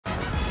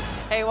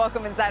Hey,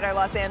 welcome inside our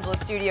Los Angeles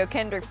studio.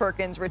 Kendrick,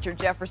 Perkins, Richard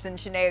Jefferson,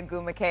 Chiney,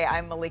 Ogwumike.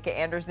 I'm Malika.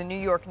 The New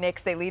York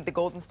Knicks, they lead the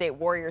Golden State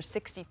Warriors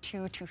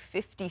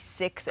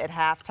 62-56 at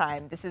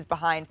halftime. This is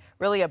behind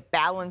really a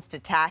balanced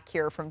attack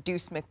here from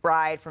Deuce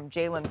McBride, from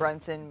Jalen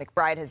Brunson.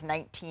 McBride has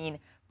 19,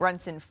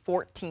 Brunson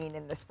 14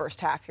 in this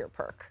first half here,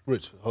 Perk.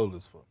 Richard, hold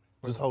this for me.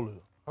 Just hold it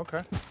up. Okay.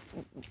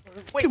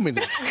 Wait. Give me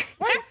that.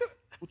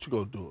 What you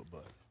gonna do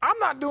about it? I'm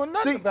not doing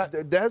nothing See, about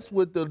it. that's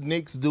what the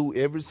Knicks do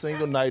every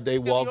single night they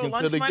walk your into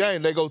lunch the money?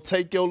 game. They go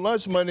take your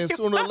lunch money, and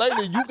sooner or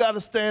later, you got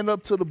to stand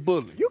up to the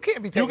bully. You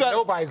can't be taking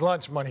nobody's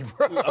lunch money,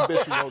 bro. I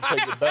bet you won't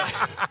take it back.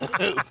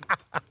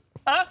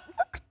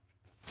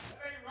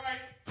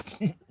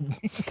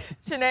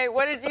 Chiney,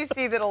 what did you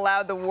see that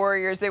allowed the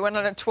Warriors? They went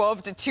on a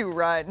 12-2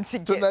 run to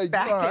get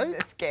back in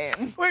this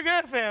game. We're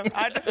good, fam.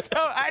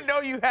 I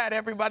know you had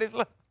everybody's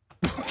lunch.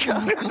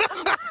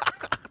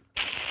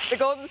 The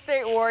Golden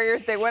State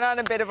Warriors, they went on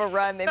a bit of a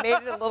run. They made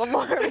it a little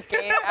more of a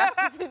game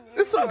after the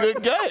It's a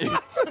good game.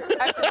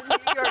 After the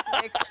New York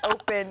Knicks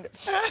opened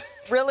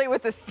really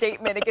with a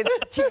statement against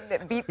the team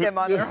that beat them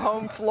on their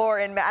home floor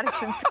in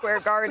Madison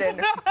Square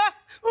Garden.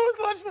 Whose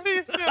lunch money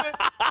is stealing?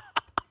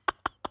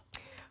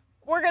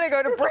 We're going to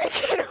go to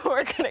break and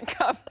we're going to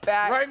come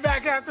back. Right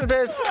back after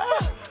this.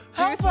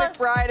 Deuce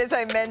McBride, as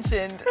I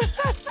mentioned,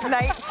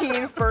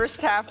 19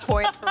 first-half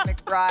points for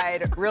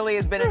McBride. Really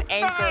has been an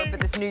anchor for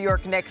this New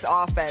York Knicks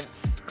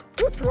offense.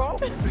 What's wrong?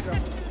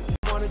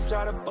 Wanna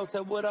try to boast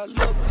at what I look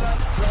like. Think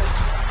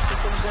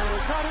I'm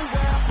gonna try to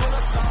wear, pull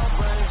up all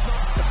brains.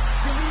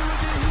 Jimmy with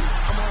the heat,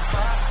 I'm on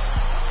fire.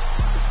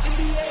 It's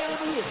NBA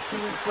over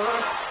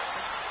here,